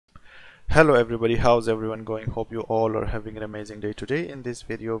Hello everybody, how's everyone going? Hope you all are having an amazing day. Today in this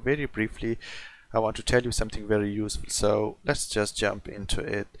video, very briefly, I want to tell you something very useful. So let's just jump into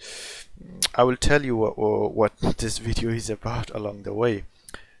it. I will tell you what this video is about along the way.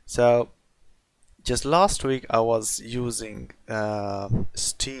 So just last week I was using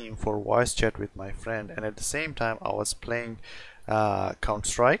Steam for voice chat with my friend, and at the same time I was playing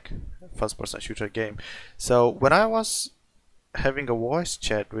Counter-Strike, first-person shooter game. So when I was having a voice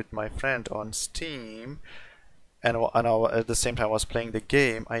chat with my friend on Steam, and at the same time I was playing the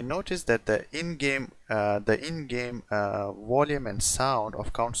game, I noticed that the in-game volume and sound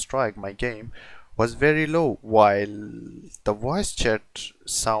of Counter-Strike, my game, was very low, while the voice chat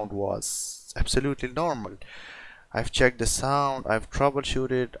sound was absolutely normal. I've checked the sound, I've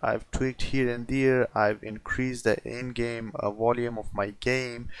troubleshooted, I've tweaked here and there, I've increased the in-game volume of my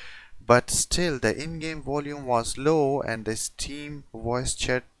game, but still the in-game volume was low and the Steam voice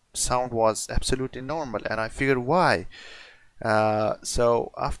chat sound was absolutely normal, and I figured why.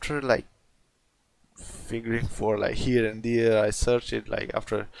 So after like figuring for like here and there, I searched it, like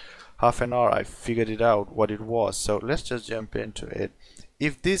after half an hour I figured it out what it was. So let's just jump into it.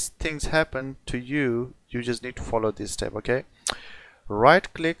 If these things happen to you, you just need to follow this step, okay?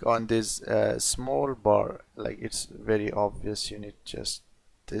 Right click on this small bar, like it's very obvious, you need just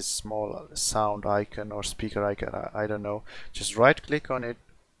this small sound icon or speaker icon, I don't know. Just right click on it,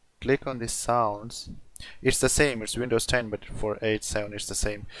 click on these sounds. It's the same, it's Windows 10, but for 8, 7 it's the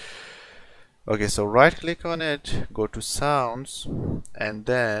same. Okay, so right click on it, go to sounds, and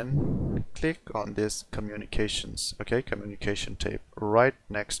then click on this communications, okay, communication tab right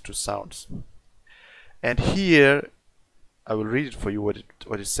next to sounds. And here I will read it for you what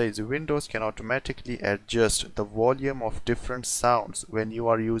it says. Windows can automatically adjust the volume of different sounds when you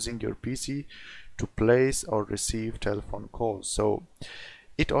are using your PC to place or receive telephone calls. So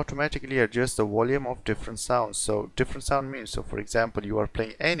it automatically adjusts the volume of different sounds. So different sound means, so for example, you are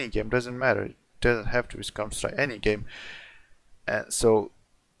playing any game, doesn't matter, it doesn't have to be Counter-Strike, any game, so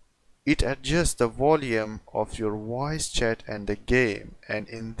it adjusts the volume of your voice chat and the game, and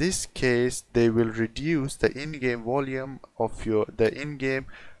in this case they will reduce the in-game volume of your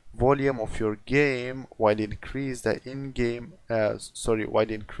game while increase the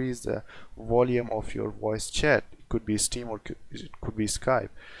volume of your voice chat. It could be Steam or it could be Skype.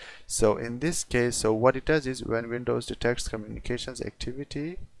 So in this case, so what it does is when Windows detects communications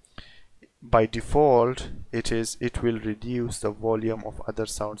activity, by default it will reduce the volume of other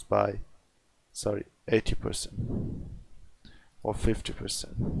sounds by 80% or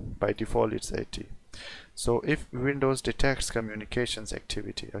 50%. By default it's 80. So if Windows detects communications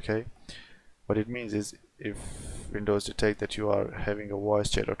activity, okay, what it means is if Windows detect that you are having a voice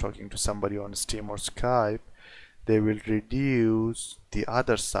chat or talking to somebody on Steam or Skype, they will reduce the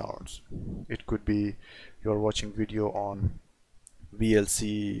other sounds. It could be you're watching video on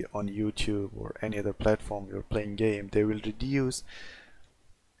VLC, on YouTube, or any other platform, you're playing game, they will reduce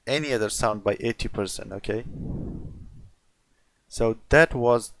any other sound by 80%, okay? So that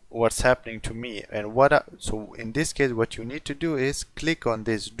was what's happening to me. And so in this case what you need to do is click on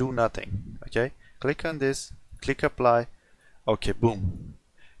this do nothing, okay? Click on this, click apply, okay, boom.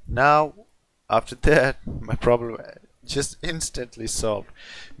 Now after that my problem just instantly solved,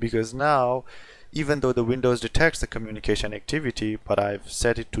 because now even though the Windows detects the communication activity, but I've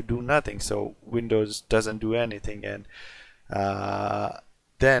set it to do nothing, so Windows doesn't do anything, and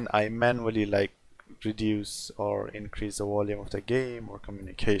then I manually like reduce or increase the volume of the game or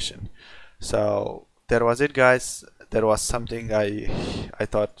communication. So that was it, guys. That was something I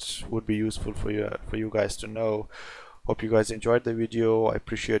thought would be useful for you guys to know. Hope you guys enjoyed the video. I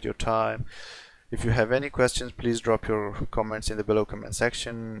appreciate your time. If you have any questions, please drop your comments in the below comment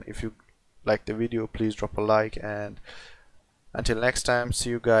section. If you like the video, please drop a like, and until next time,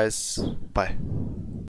 see you guys, bye.